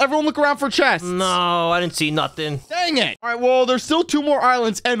chests? Everyone look around for chests. No, I didn't see nothing. Dang it. All right, well, there's still 2 more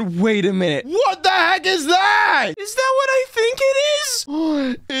islands. And wait a minute. What the heck is that? Is that what I think it is?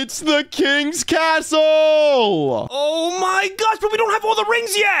 It's the king's castle. Oh my gosh, but we don't have all the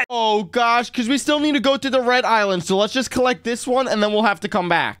rings yet. Oh, gosh, because we still need to go to the red island. So let's just collect this one, and then we'll have to come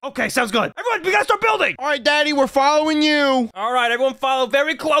back. Okay, sounds good. Everyone, we gotta start building. All right, Daddy, we're following you. All right, everyone follow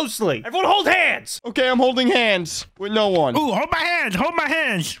very closely. Everyone hold hands. Okay, I'm holding hands with no one. Ooh, hold my hands. Hold my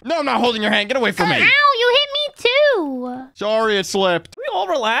hands. No, I'm not holding your hand. Get away from me. Ow, you hit me too. Sorry, it slipped. Can we all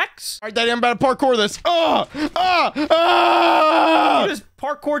relax? All right, Daddy, I'm about to parkour this. You just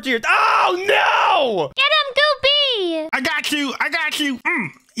parkour to your... Oh, no! Get him, Gooby. I got you. I got you.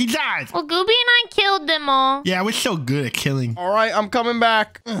 He died. Well, Gooby and I killed them all. Yeah, we're so good at killing. All right, I'm coming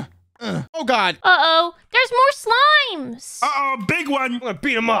back. Oh, God. Uh-oh. There's more slimes. Uh-oh, big one. I'm gonna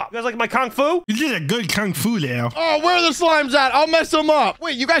beat him up. You guys like my kung fu? You did a good kung fu there. Oh, where are the slimes at? I'll mess them up.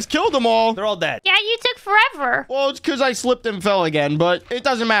 Wait, you guys killed them all. They're all dead. Yeah, you took forever. Well, it's because I slipped and fell again, but it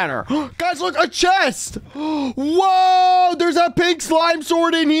doesn't matter. Guys, look, a chest. Whoa, there's a pink slime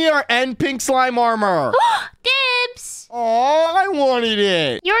sword in here and pink slime armor. Dibs. Oh, I wanted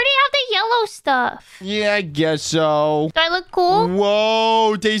it. You already have the yellow stuff. Yeah, I guess so. Do I look cool?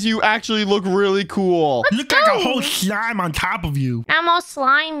 Whoa, Daisy, you actually look really cool. You look like a whole slime on top of you. I'm all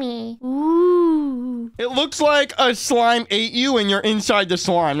slimy. Ooh. It looks like a slime ate you and you're inside the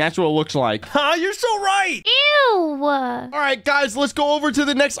slime. That's what it looks like. Huh? You're so right. Ew. All right, guys, let's go over to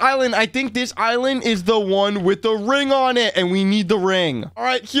the next island. I think this island is the one with the ring on it, and we need the ring. All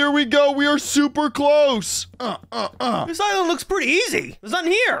right, here we go. We are super close. This island looks pretty easy. There's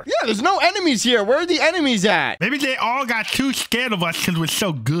nothing here. Yeah, there's no enemies here. Where are the enemies at? Maybe they all got too scared of us because we're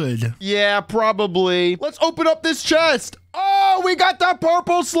so good. Yeah, probably. Let's open up this chest. Oh, we got the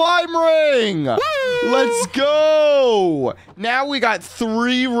purple slime ring. Woo! Let's go. Now we got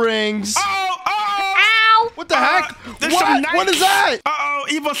 3 rings. Oh! Ow. What the heck? There's some knights. What is that? Uh-oh,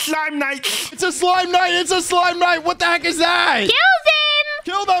 evil slime knights. It's a slime knight. It's a slime knight. What the heck is that? Kill them.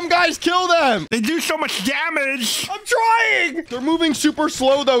 Kill them, guys. Kill them. They do so much damage. I'm trying. They're moving super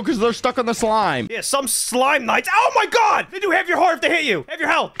slow, though, because they're stuck on the slime. Yeah, some slime knights. Oh my god! They do half your heart if they hit you. Half your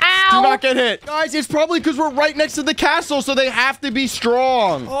health. Ow. Do not get hit. Guys, it's probably because we're right next to the castle, so they have to be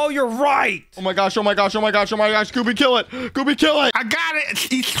strong. Oh, you're right. Oh my gosh, oh my gosh, oh my gosh, oh my gosh. Scooby, kill it. Scooby, kill it. I got it.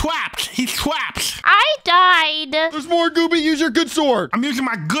 He's trapped. He's trapped. I died. There's more, Gooby. Use your good sword. I'm using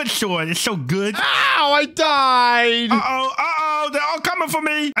my good sword. It's so good. Ow, I died. Uh-oh. They're all coming for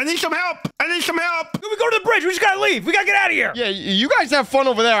me. I need some help. I need some help. We go to the bridge. We just gotta leave. We gotta get out of here. Yeah, you guys have fun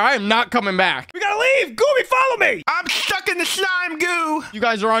over there. I am not coming back. We gotta leave. Gooby, follow me. I'm stuck in the slime goo. You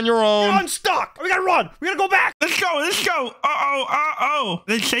guys are on your own. I'm stuck. We gotta run. We gotta go back. Let's go. Let's go. Uh-oh.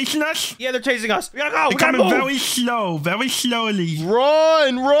 They chasing us? Yeah, they're chasing us. We gotta go. They're We gotta coming move. very slow. Very slowly.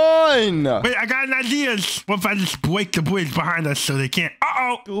 Run. Wait, I got an idea. What if I just break the bridge behind us so they can't?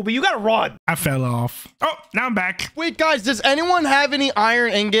 Uh-oh. Gooby, you gotta run. I fell off. Oh, now I'm back. Wait, guys, does anyone have any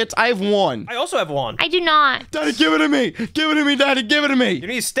iron ingots? I have 1. I also have one. I do not. Daddy, give it to me. Give it to me, Daddy. Give it to me. You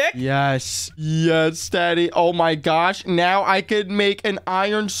need a stick? Yes, Daddy. Oh my gosh. Now I could make an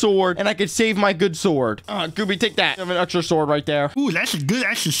iron sword and I could save my good sword. Gooby, take that. I have an extra sword right there. Ooh, that's a good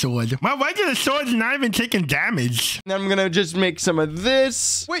extra sword. My regular sword's not even taking damage. Then I'm gonna just make some of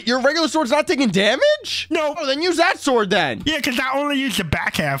this. Wait, your regular sword's not taking damage? No. Oh, then use that sword then. Yeah, because I only use the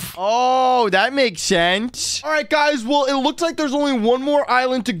back half. Oh, that makes sense. All right, guys. Well, it looks like there's only one more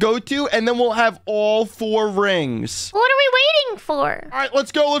island to go to, and then we'll have all 4 rings. What are we waiting for? All right,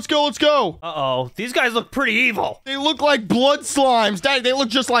 let's go, let's go, let's go. Uh-oh. These guys look pretty evil. They look like blood slimes. Daddy, they look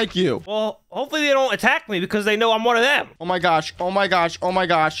just like you. Well, hopefully they don't attack me because they know I'm one of them. Oh my gosh, oh my gosh, oh my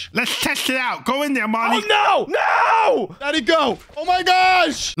gosh. Let's test it out. Go in there, Marty. Oh, no! No! Daddy, go. Oh my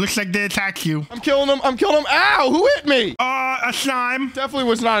gosh. Looks like they attacked you. I'm killing them, I'm killing them. Ow, who hit me? A slime. Definitely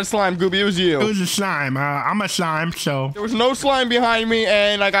was not a slime, Gooby, it was you. It was a slime. I'm a slime, so There was no slime behind me,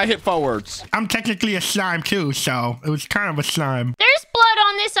 and I got hit forwards. I'm technically a slime too, so it was kind of a slime. There's blood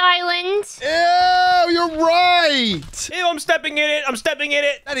on this island. Ew, you're right. Ew, I'm stepping in it. I'm stepping in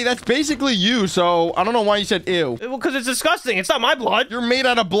it. Daddy, that's basically you, so I don't know why you said ew. Well, because it's disgusting. It's not my blood. You're made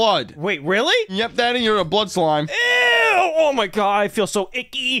out of blood. Wait, really? Yep, Daddy, you're a blood slime. Ew! Oh my god, I feel so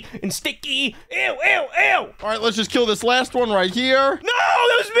icky and sticky. Ew, ew, ew! All right, let's just kill this last one right here. No,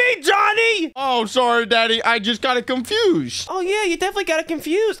 that was me, Johnny! Oh, sorry, Daddy. I just got it confused. Oh yeah, you definitely got it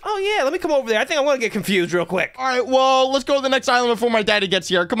confused. Oh yeah, let me come over there. I think I'm gonna get confused real quick. All right, well, let's go to the next island before my daddy gets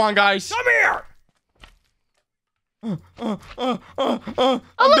here. Come on, guys. Come here! I'm look, a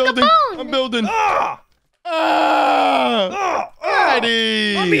building. bone. I'm building. Ah! Ah!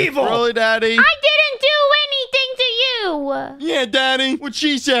 Daddy. I'm evil. Really, Daddy? I didn't do anything to you. Yeah, Daddy. What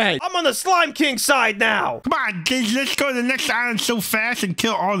she said. I'm on the Slime King side now. Come on, kids, let's go to the next island so fast and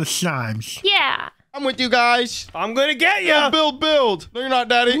kill all the slimes. Yeah. I'm with you guys. I'm gonna get ya. Build. No, you're not,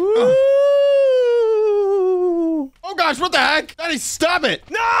 Daddy. Oh, gosh, what the heck? Daddy, stop it.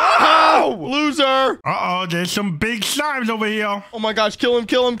 No! Oh, loser. Uh-oh, there's some big slimes over here. Oh, my gosh. Kill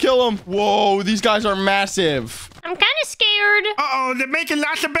him. Whoa, these guys are massive. I'm kind of scared. Uh-oh, they're making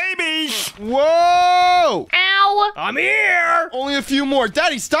lots of babies. Whoa. Ow. I'm here. Only a few more.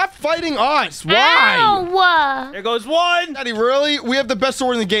 Daddy, stop fighting us. Why? Ow. There goes one. Daddy, really? We have the best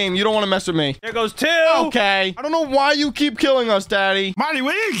sword in the game. You don't want to mess with me. There goes two. Okay. I don't know why you keep killing us, Daddy. Marty,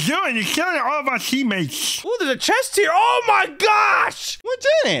 what are you doing? You're killing all of our teammates. Ooh, there's a chest here. Oh my gosh. What's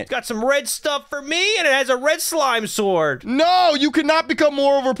in it? Got some red stuff for me, and it has a red slime sword. No, you cannot become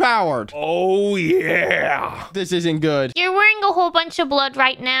more overpowered. Oh, yeah. This isn't good. You're wearing a whole bunch of blood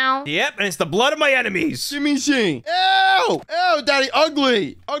right now. Yep, and it's the blood of my enemies. Let me see. Ew! Ew, Daddy,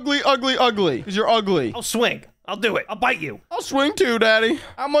 ugly. Ugly. Because you're ugly. I'll swing. I'll do it. I'll bite you. I'll swing too, Daddy.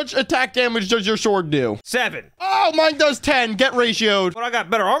 How much attack damage does your sword do? 7. Oh, mine does 10. Get ratioed. But I got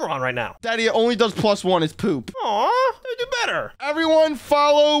better armor on right now. Daddy, it only does +1. It's poop. Aw, they do better. Everyone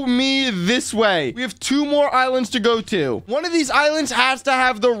follow me this way. We have 2 more islands to go to. One of these islands has to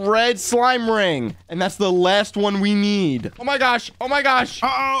have the red slime ring. And that's the last one we need. Oh my gosh.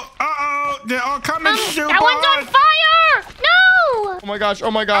 Uh-oh. They're all coming super That one's on fire. No.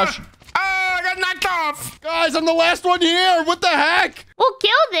 Oh my gosh. I got knocked off. Guys, I'm the last one here. What the heck? We'll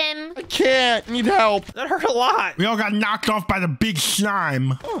kill them. I can't. Need help. That hurt a lot. We all got knocked off by the big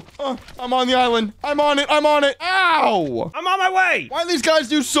slime. I'm on the island. I'm on it. Ow! I'm on my way. Why do these guys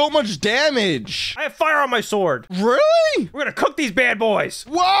do so much damage? I have fire on my sword. Really? We're gonna cook these bad boys.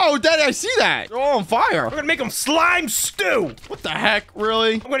 Whoa, Daddy, I see that. They're all on fire. We're gonna make them slime stew. What the heck?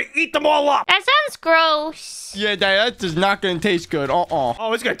 Really? I'm gonna eat them all up. That sounds gross. Yeah, Daddy, that is not going to taste good.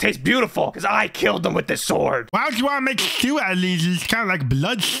 Oh, it's gonna taste beautiful because I killed them with this sword. Why don't you want to make stew out of these? It's kind of like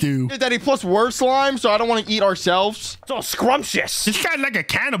blood stew. Yeah, Daddy, plus we're slime, so I don't want to eat ourselves. It's all scrumptious. This guy's like a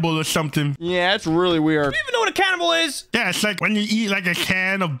cannibal or something. Yeah, it's really weird. Do you even know what a cannibal is? Yeah, it's like when you eat like a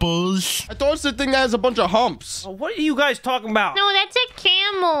can of bulls. I thought it's the thing that has a bunch of humps. Oh, what are you guys talking about? No, that's a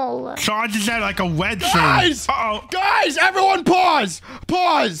camel. Charges at like a wet thing. Guys! Uh-oh. Guys, everyone pause!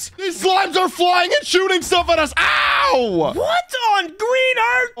 These slimes are flying and shooting stuff at us. Ow! What on green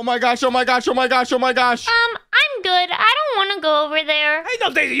earth? Oh my gosh. I'm good. I don't want to go over there. Hey,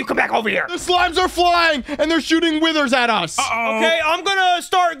 no, Daisy, you come back over here. The slimes are flying and they're shooting withers at us. Uh-oh. Okay, I'm gonna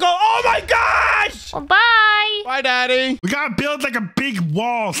go. Oh my gosh! Well, bye. Bye, Daddy. We gotta build like a big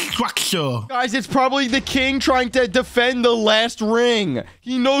wall structure. Guys, it's probably the king trying to defend the last ring.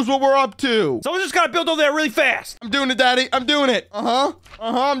 He knows what we're up to. Someone's just gotta build over there really fast. I'm doing it, Daddy. I'm doing it.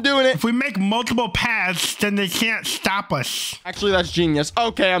 I'm doing it. If we make multiple paths, then they can't stop us. Actually, that's genius.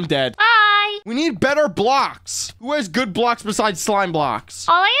 Okay, I'm dead. Bye. We need better blocks. Who has good blocks besides slime blocks?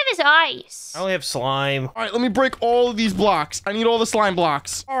 All I have is ice. I only have slime. All right, let me break all of these blocks. I need all the slime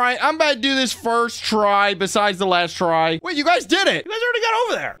blocks. All right, I'm about to do this first try besides the last try. Wait, you guys did it. You guys already got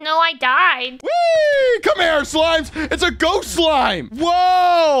over there. No, I died. Whee! Come here, slimes. It's a ghost slime.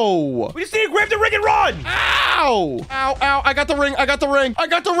 Whoa. We just need to grab the ring and run. Ow. Ow. I got the ring.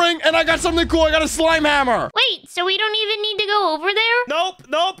 And I got something cool. I got a slime hammer. Wait, so we don't even need to go over there?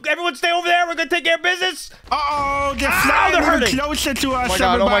 Nope. Everyone stay over there. We're gonna take care of business. Uh-oh, they're Ow, flying they're even hurting. closer to us, Oh my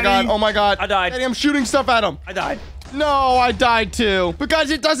god. everybody. Oh my god. I died. Daddy, I'm shooting stuff at him. I died. No, I died too. But guys,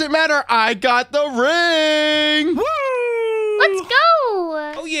 it doesn't matter. I got the ring. Woo! Let's go.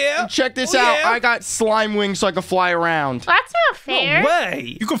 Oh, yeah. Check this out. Yeah. I got slime wings so I can fly around. That's not fair. No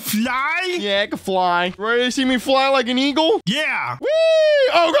way. You can fly? Yeah, I can fly. Ready to see me fly like an eagle? Yeah. Whee!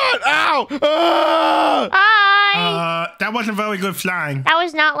 Oh, God. Ow. Ah! Hi. That wasn't very good flying. That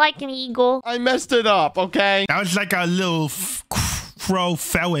was not like an eagle. I messed it up, okay? That was like a little crow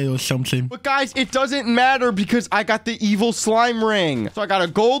fairy or something. But guys, it doesn't matter because I got the evil slime ring. So I got a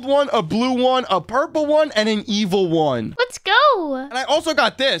gold one, a blue one, a purple one, and an evil one. Let's go. And I also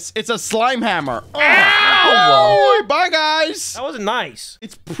got this. It's a slime hammer. Ow! Bye, guys. That wasn't nice.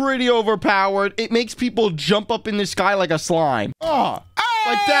 It's pretty overpowered. It makes people jump up in the sky like a slime.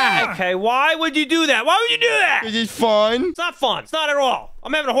 Like that. Okay, why would you do that? Why would you do that? Is it fun? It's not fun. It's not at all.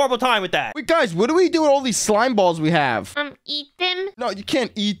 I'm having a horrible time with that. Wait, guys, what do we do with all these slime balls we have? Eat them. No, you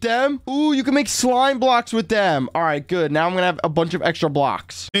can't eat them. Ooh, you can make slime blocks with them. All right, good. Now I'm going to have a bunch of extra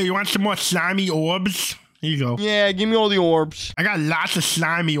blocks. Hey, you want some more slimy orbs? Here you go. Yeah, give me all the orbs. I got lots of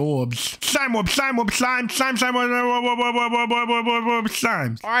slimy orbs. Slime orb, slime orb, slime, slime, slime, orb,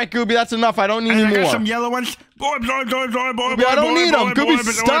 slime. All right, Gooby, that's enough. I don't need And any I got more. some yellow ones. Orbs, orbs, orbs, orbs, orbs, Gooby, I don't need them. Gooby,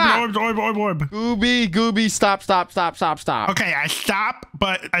 stop. Orbs, orbs, orbs, orbs. Gooby, stop. Okay, I stop,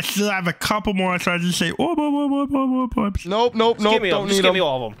 but I still have a couple more, so I just say orb, orb, orb, orb, orb, orbs. Nope, Give me don't them. need Just give them. me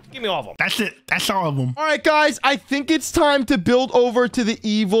all of them. Give me all of them. That's it. That's all of them. All right, guys, I think it's time to build over to the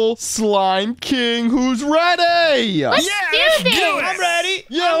evil slime king. Who's ready? Let's Yeah, do let's this. do it. I'm ready.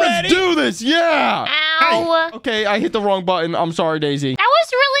 Yeah, I'm let's ready. do this. Yeah. Ow. Okay, I hit the wrong button. I'm sorry, Daisy. That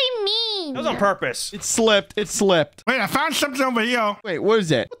was really mean. That was on purpose. It slipped. Wait, I found something over here. Wait, what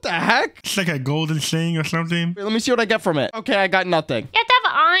is it? What the heck? It's like a golden thing or something. Wait, let me see what I get from it. Okay, I got nothing. You have to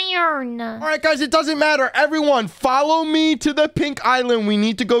have iron. All right, guys, it doesn't matter. Everyone, follow me to the pink island. We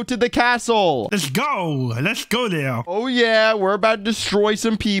need to go to the castle. Let's go. Let's go there. Oh, yeah, we're about to destroy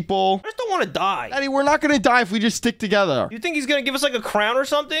some people. I just don't want to die. Daddy, we're not going to die if we just stick together. You think he's going to give us like a crown or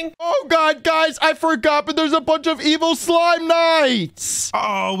something? Oh, God, guys, I forgot, but there's a bunch of evil slime knights.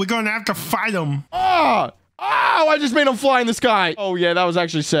 Uh-oh, we're going to have to fight them. Ah! Ow, I just made them fly in the sky. Oh, yeah, that was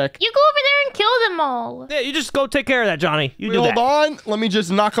actually sick. You go over there and kill them all. Yeah, you just go take care of that, Johnny. You Wait, do that. hold on. Let me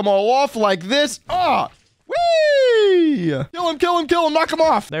just knock them all off like this. Whee! Kill him, knock him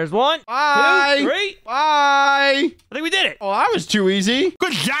off. There's one. Bye. 2, 3. Bye. I think we did it. Oh, that was too easy.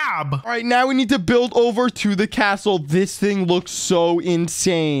 Good job. All right, now we need to build over to the castle. This thing looks so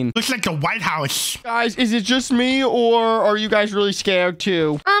insane. Looks like the White House. Guys, is it just me or are you guys really scared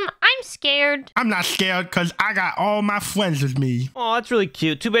too? I'm scared. I'm not scared because I got all my friends with me. Oh, that's really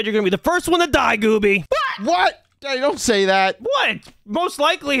cute. Too bad you're going to be the first one to die, Gooby. What? Daddy, don't say that. What? Most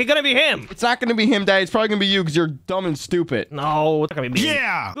likely, it's going to be him. It's not going to be him, Daddy. It's probably going to be you because you're dumb and stupid. No, it's not going to be me.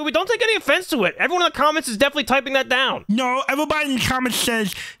 Yeah. Gooby, don't take any offense to it. Everyone in the comments is definitely typing that down. No, everybody in the comments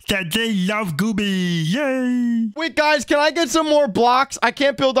says that they love Gooby. Yay. Wait, guys, can I get some more blocks? I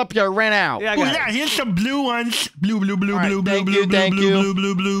can't build up here. I ran out. Yeah, I Oh, got yeah, it. here's some blue ones. Blue, blue, blue, All right, blue, blue, thank blue, you, blue, thank blue, you. blue,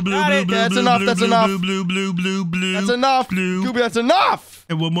 blue, blue, blue, Got it. blue, That's blue, enough, blue, that's blue, enough. blue, blue, blue, blue, That's enough. blue. Gooby, that's enough.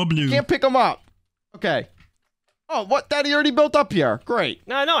 And one more blue. Can't pick them up. Okay. Oh, what? Daddy already built up here. Great.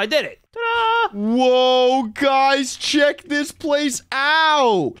 No, I did it. Ta-da! Whoa, guys, check this place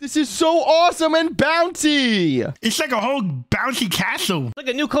out. This is so awesome and bouncy. It's like a whole bouncy castle. It's like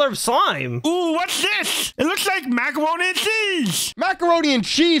a new color of slime. Ooh, what's this? It looks like macaroni and cheese. Macaroni and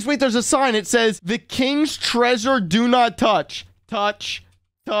cheese. Wait, there's a sign. It says, the king's treasure do not touch. Touch.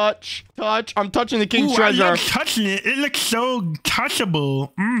 Touch. I'm touching the king's Ooh, treasure. I love touching it. It looks so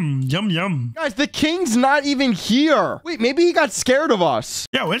touchable. Yum, yum. Guys, the king's not even here. Wait, maybe he got scared of us.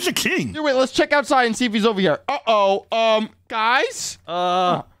 Yo, where's the king? Here, wait, let's check outside and see if he's over here. Uh-oh. Guys?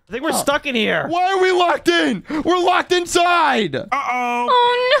 I think we're stuck in here. Why are we locked in? We're locked inside. Uh-oh.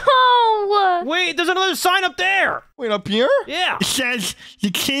 Oh, no. Wait, there's another sign up there. Wait, up here? Yeah. It says the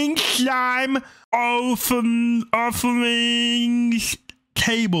king slime offerings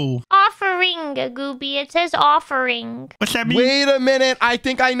table. Offering, Gooby. It says offering. What's that mean? Wait a minute. I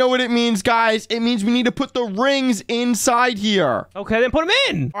think I know what it means, guys. It means we need to put the rings inside here. Okay, then put them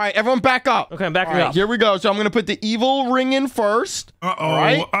in. All right, everyone back up. Okay, I'm backing All right, up. here we go. So I'm going to put the evil ring in first. Uh-oh. All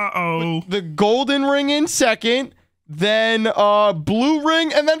right. Uh-oh. The golden ring in second. Then blue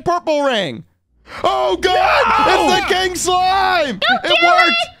ring and then purple ring. Oh, God! No! It's the king slime! It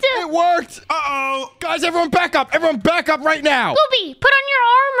worked! It worked! Uh-oh. Guys, everyone back up! Everyone back up right now! Gooby, put on your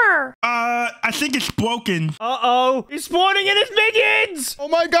armor. I think it's broken. Uh-oh. He's spawning in his minions. Oh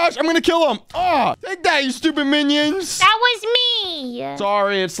my gosh, I'm gonna kill him! Oh, take that, you stupid minions! That was me.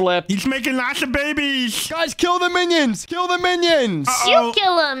 Sorry, it slipped. He's making lots of babies. Guys, kill the minions! Kill the minions! Uh-oh. You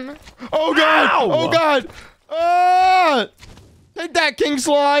kill him. Oh God! Ow! Oh God! Take that, King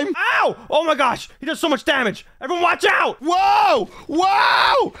Slime. Ow! Oh my gosh, he does so much damage. Everyone watch out! Whoa!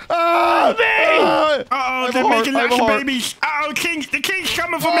 Whoa! Help me! Uh-oh, they're making lots of babies. Uh-oh, the king's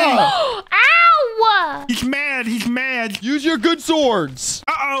coming for me. Ow! He's mad. He's mad. Use your good swords.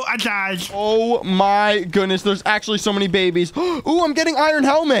 Uh-oh, I died. Oh my goodness, there's actually so many babies. Ooh, I'm getting iron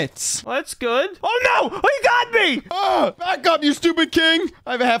helmets. Well, that's good. Oh no! Oh, you got me! Back up, you stupid king.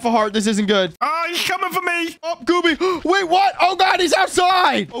 I have a half a heart. This isn't good. Oh, he's coming for me. Oh, Gooby. Wait, what? Oh god, he's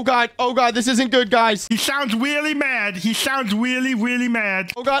outside. Oh god, this isn't good, guys. He sounds really mad. He sounds really, really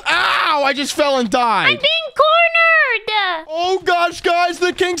mad. Oh god, ow! I just fell and died. I'm being cornered! Oh gosh, guys,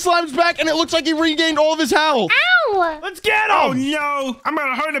 the king slime's back, and it looks like he regained all of his health. Ow! Let's get him! Oh no, I'm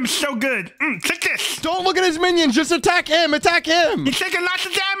gonna hurt him so good. Take this. Don't look at his minions, just attack him, attack him. He's taking lots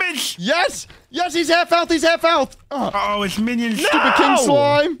of damage. Yes, he's half health, Uh-oh, his minions. Stupid king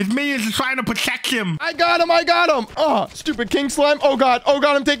slime. His minions are trying to protect him. I got him. Stupid king slime. Oh god,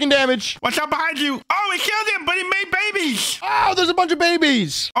 I'm taking damage. Watch out behind you. Oh, he killed him, but he made babies. Oh, there's a bunch of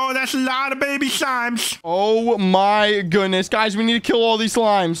babies. Oh, that's a lot of baby slimes. Oh my goodness, guys, we need to kill all these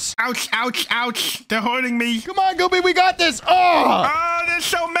slimes. Ouch, ouch, ouch. They're hurting me. Come on, Gooby, we got this. Oh, there's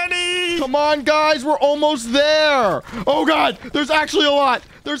so many. Come on, guys, we're almost there. Oh god, there's actually a lot.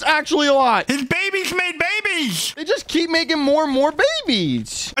 His babies made babies. They just keep making more and more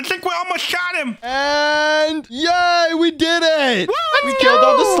babies. I think we almost got him. And yay, we did it. Woo! We killed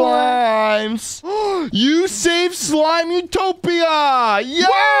all the slimes. You saved Slime Utopia.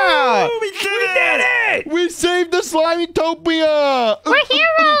 Yeah. Woo, we did it. We saved the Slime Utopia. We're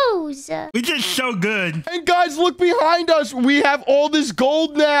heroes! We did so good. And guys, look behind us. We have all this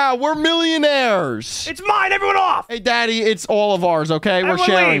gold now. We're millionaires. It's mine! Everyone off! Hey, Daddy, it's all of ours, okay? We're Everyone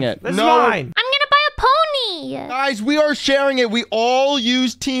sharing leave. it. This is mine. I'm gonna buy a pony! Guys, we are sharing it. We all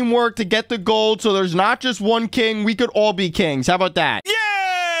use teamwork to get the gold, so there's not just one king. We could all be kings. How about that?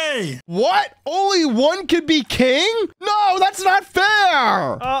 Yay! What? Only one could be king? No, that's not fair.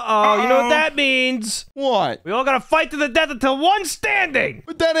 Uh-oh. You know what that means? What? We all gotta fight to the death until one's standing!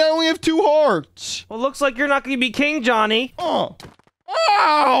 But Daddy, I only have 2 hearts. Well, looks like you're not gonna be king, Johnny. Oh.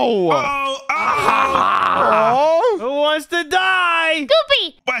 Ow! Oh. Who wants to die?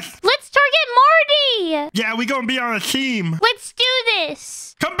 Goopy! What? Let's target Marty! Yeah, we gonna be on a team. Let's do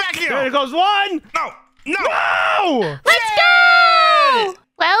this! Come back here. There goes one! No. No! Let's go!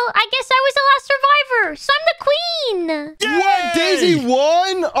 Well, I guess I was the last survivor, so I'm the queen! Yay! What? Daisy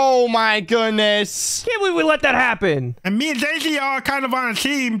won? Oh my goodness. Can't believe we let that happen. And me and Daisy are kind of on a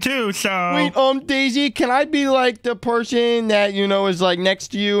team too, so. Wait, Daisy, can I be like the person that, you know, is like next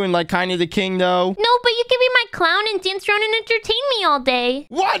to you and like kind of the king though? No, but you can be my clown and dance around and entertain me all day.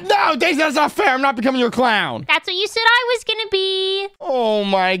 What? No, Daisy, that's not fair. I'm not becoming your clown. That's what you said I was gonna be. Oh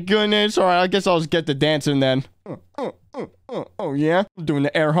my goodness. All right, I guess I'll just get the dancing then. Oh yeah, I'm doing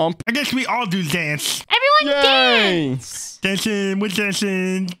the air hump. I guess we all do dance. Everyone Yay! dance! Dancing, we're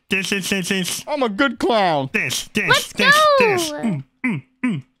dancing. Dance. I'm a good clown. Dance. Let's Dance. go!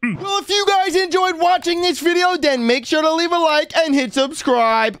 Well, if you guys enjoyed watching this video, then make sure to leave a like and hit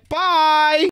subscribe. Bye!